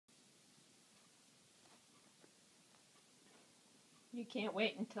You can't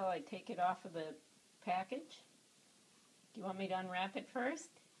wait until I take it off of the package? Do you want me to unwrap it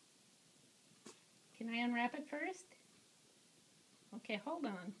first? Can I unwrap it first? Okay, hold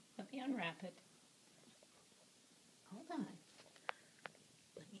on. Let me unwrap it. Hold on.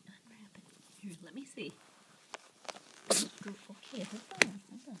 Let me unwrap it. Here, let me see. Okay, hold on.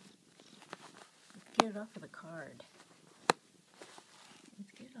 Let's get it off of the card.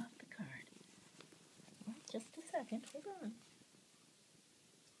 Let's get it off the card. Oh, just a second. Hold on.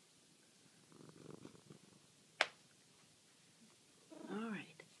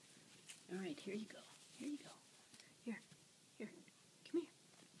 All right, here you go. Here you go. Here, come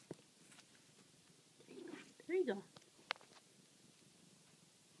here. There you go.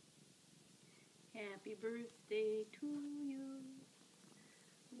 Happy birthday to you.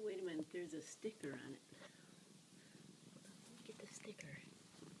 Wait a minute, there's a sticker on it. Let me get the sticker.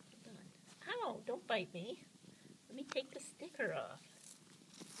 Hold on. Ow, don't bite me. Let me take the sticker off.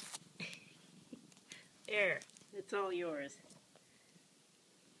 There, it's all yours.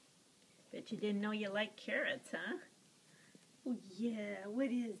 Bet you didn't know you like carrots, huh? Oh yeah,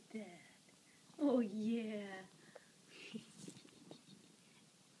 what is that? Oh yeah.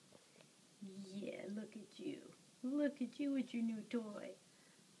 Yeah, look at you. Look at you with your new toy.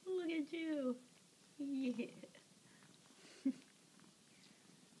 Look at you. Yeah.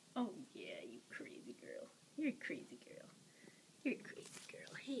 Oh yeah, you crazy girl. You're a crazy girl. You're a crazy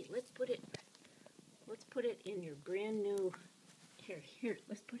girl. Hey, let's put it in your brand new, here,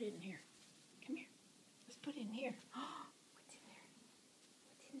 let's put it in here. Come here. Let's put it in here. What's in there?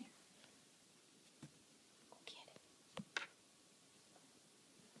 What's in there? Go get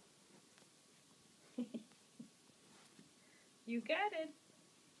it. You got it.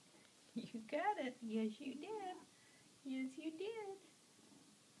 You got it. Yes, you did. Yes, you did.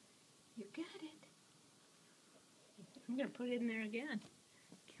 You got it. I'm going to put it in there again.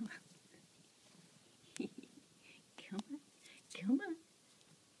 Come on. Come on. Come on.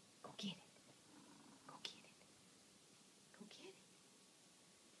 Go get it. Go get it. Go get it.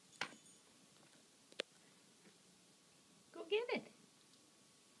 Go get it.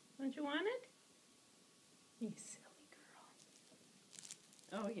 Don't you want it? You silly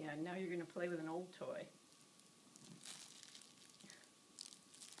girl. Oh yeah, now you're going to play with an old toy.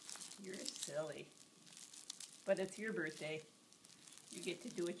 You're silly. But it's your birthday. You get to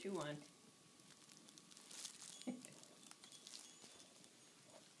do what you want.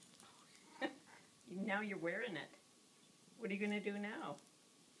 Now you're wearing it. What are you going to do now?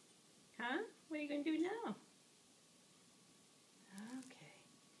 Huh? What are you going to do now?